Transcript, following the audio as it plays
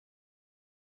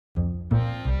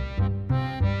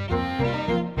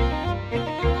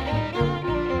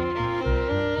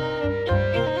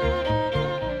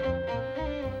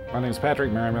is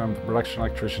Patrick Merryman. I'm the production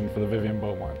electrician for the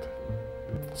Beaumont.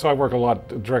 So I work a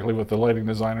lot directly with the lighting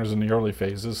designers in the early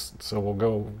phases, so we'll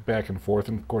go back and forth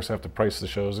and of course have to price the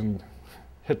shows and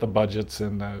hit the budgets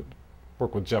and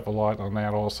work with Jeff a lot on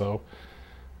that also.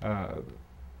 And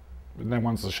then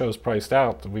once the show's priced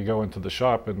out, we go into the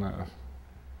shop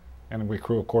and we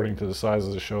crew according to the size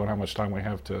of the show and how much time we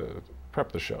have to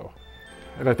prep the show.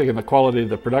 And I think in the quality of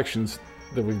the productions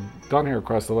that we've done here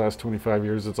across the last 25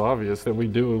 years, it's obvious that we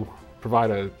do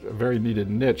provide a very needed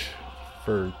niche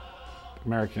for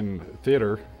American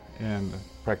theater and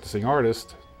practicing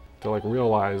artists to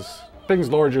realize things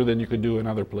larger than you could do in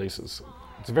other places.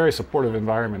 It's a very supportive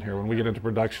environment here. When we get into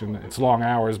production, it's long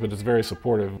hours, but it's very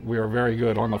supportive. We are very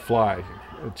good on the fly,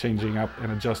 changing up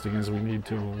and adjusting as we need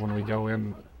to when we go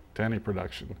in to any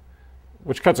production.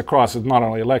 Which cuts across, it's not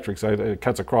only electrics, it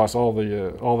cuts across all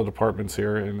the departments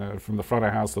here, and from the front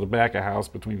of house to the back of house,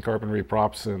 between carpentry,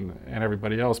 props, and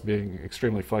everybody else, being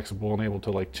extremely flexible and able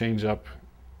to change up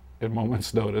at a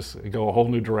moment's notice and go a whole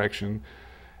new direction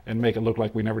and make it look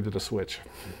like we never did a switch.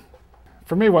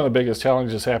 For me, one of the biggest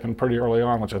challenges happened pretty early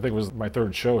on, which I think was my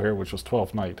third show here, which was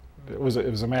 12th Night. It was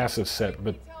a massive set,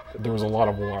 but there was a lot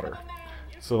of water.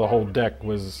 So the whole deck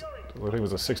was, I think it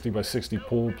was a 60 by 60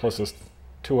 pool plus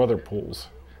two other pools.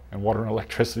 And water and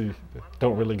electricity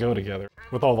don't really go together.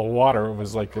 With all the water, it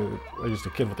was like, I used to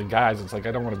kid with the guys, it's like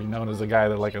I don't want to be known as the guy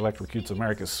that electrocutes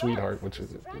America's sweetheart, which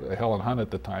is Helen Hunt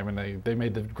at the time, and they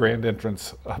made the grand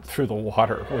entrance up through the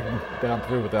water, down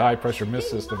through with the high pressure mist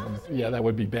system. And yeah, that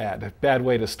would be bad. A bad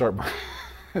way to start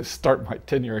my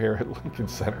tenure here at Lincoln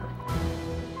Center.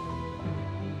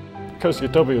 Coast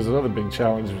Utopia was another big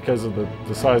challenge because of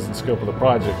the size and scope of the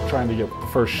project, trying to get the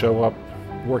first show up,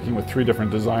 working with 3 different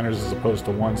designers as opposed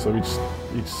to one, so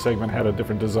each segment had a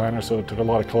different designer, so it took a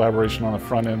lot of collaboration on the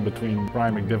front end between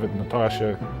Brian McDivitt,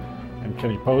 Natasha, and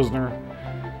Kenny Posner,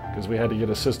 because we had to get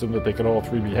a system that they could all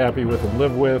 3 be happy with and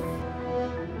live with.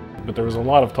 But there was a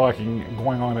lot of talking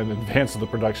going on in advance of the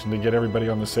production to get everybody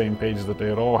on the same page, that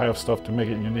they'd all have stuff to make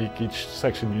it unique, each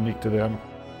section unique to them.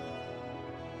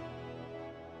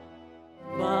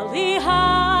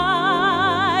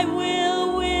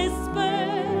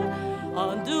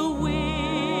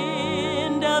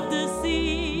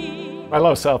 I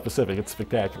love South Pacific. It's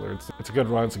spectacular. It's a good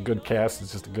run. It's a good cast.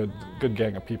 It's just a good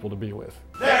gang of people to be with.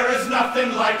 There is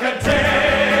nothing like a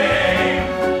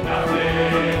day, nothing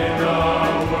in the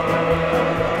world.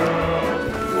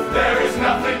 There is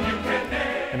nothing you can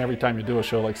name. And every time you do a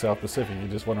show like South Pacific, you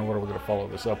just wonder what are we going to follow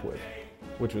this up with,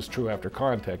 which was true after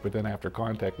Contact. But then after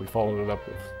Contact, we followed it up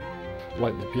with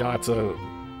Light in the Piazza,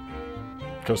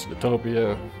 Coast of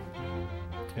Utopia,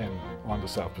 and on to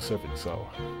South Pacific. So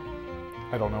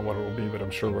I don't know what it will be, but I'm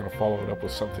sure we're going to follow it up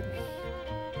with something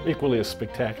equally as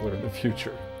spectacular in the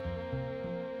future.